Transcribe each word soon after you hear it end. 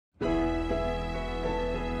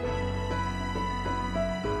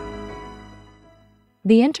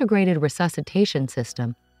The integrated resuscitation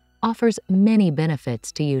system offers many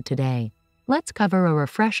benefits to you today. Let's cover a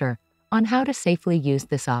refresher on how to safely use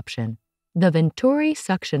this option. The Venturi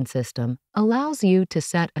suction system allows you to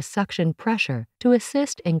set a suction pressure to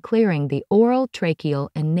assist in clearing the oral, tracheal,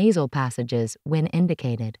 and nasal passages when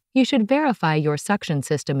indicated. You should verify your suction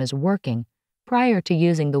system is working prior to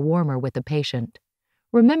using the warmer with the patient.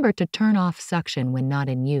 Remember to turn off suction when not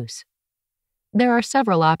in use. There are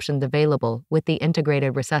several options available with the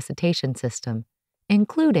integrated resuscitation system,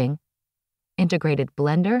 including integrated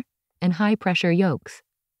blender and high-pressure yokes,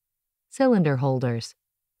 cylinder holders,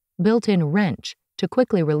 built-in wrench to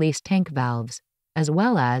quickly release tank valves, as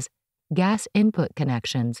well as gas input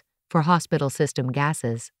connections for hospital system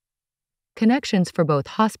gases. Connections for both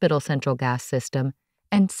hospital central gas system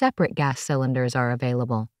and separate gas cylinders are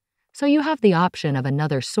available, so you have the option of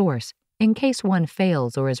another source in case one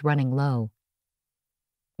fails or is running low.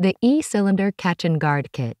 The E-cylinder catch and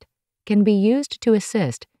guard kit can be used to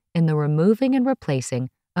assist in the removing and replacing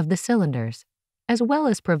of the cylinders, as well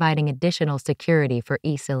as providing additional security for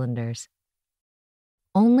E-cylinders.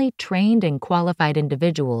 Only trained and qualified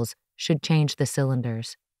individuals should change the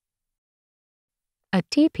cylinders. A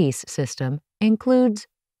T-piece system includes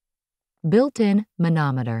built-in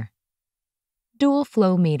manometer, dual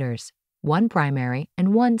flow meters, one primary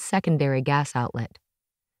and one secondary gas outlet.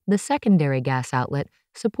 The secondary gas outlet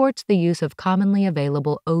supports the use of commonly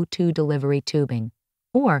available O2 delivery tubing,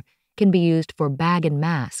 or can be used for bag and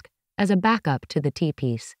mask as a backup to the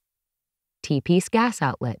T-piece. T-piece gas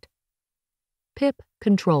outlet, PIP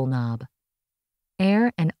control knob,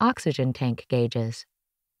 air and oxygen tank gauges.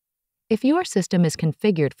 If your system is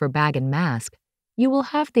configured for bag and mask, you will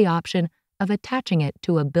have the option of attaching it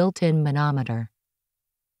to a built-in manometer.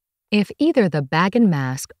 If either the bag and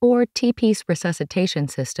mask or T-piece resuscitation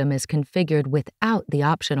system is configured without the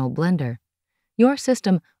optional blender, your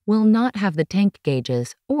system will not have the tank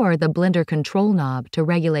gauges or the blender control knob to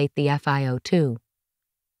regulate the FiO2.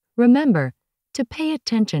 Remember to pay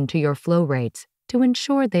attention to your flow rates to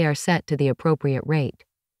ensure they are set to the appropriate rate.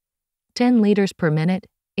 10 liters per minute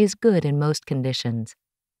is good in most conditions.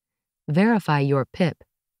 Verify your PIP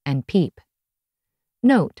and PEEP.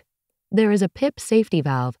 Note, there is a PIP safety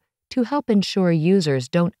valve to help ensure users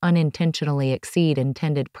don't unintentionally exceed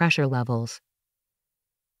intended pressure levels.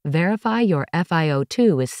 Verify your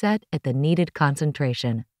FiO2 is set at the needed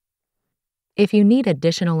concentration. If you need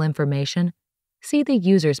additional information, see the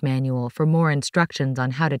user's manual for more instructions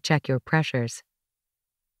on how to check your pressures.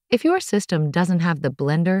 If your system doesn't have the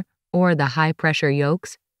blender or the high-pressure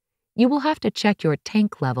yokes, you will have to check your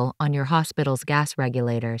tank level on your hospital's gas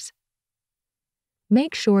regulators.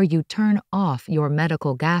 Make sure you turn off your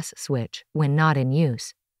medical gas switch when not in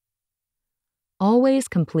use. Always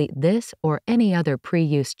complete this or any other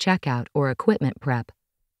pre-use checkout or equipment prep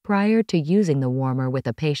prior to using the warmer with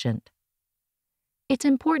a patient. It's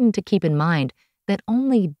important to keep in mind that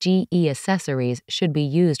only GE accessories should be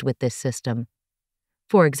used with this system.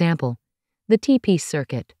 For example, the T-piece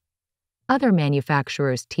circuit. Other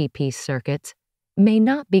manufacturers' T-piece circuits may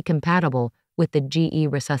not be compatible with the GE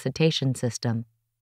resuscitation system.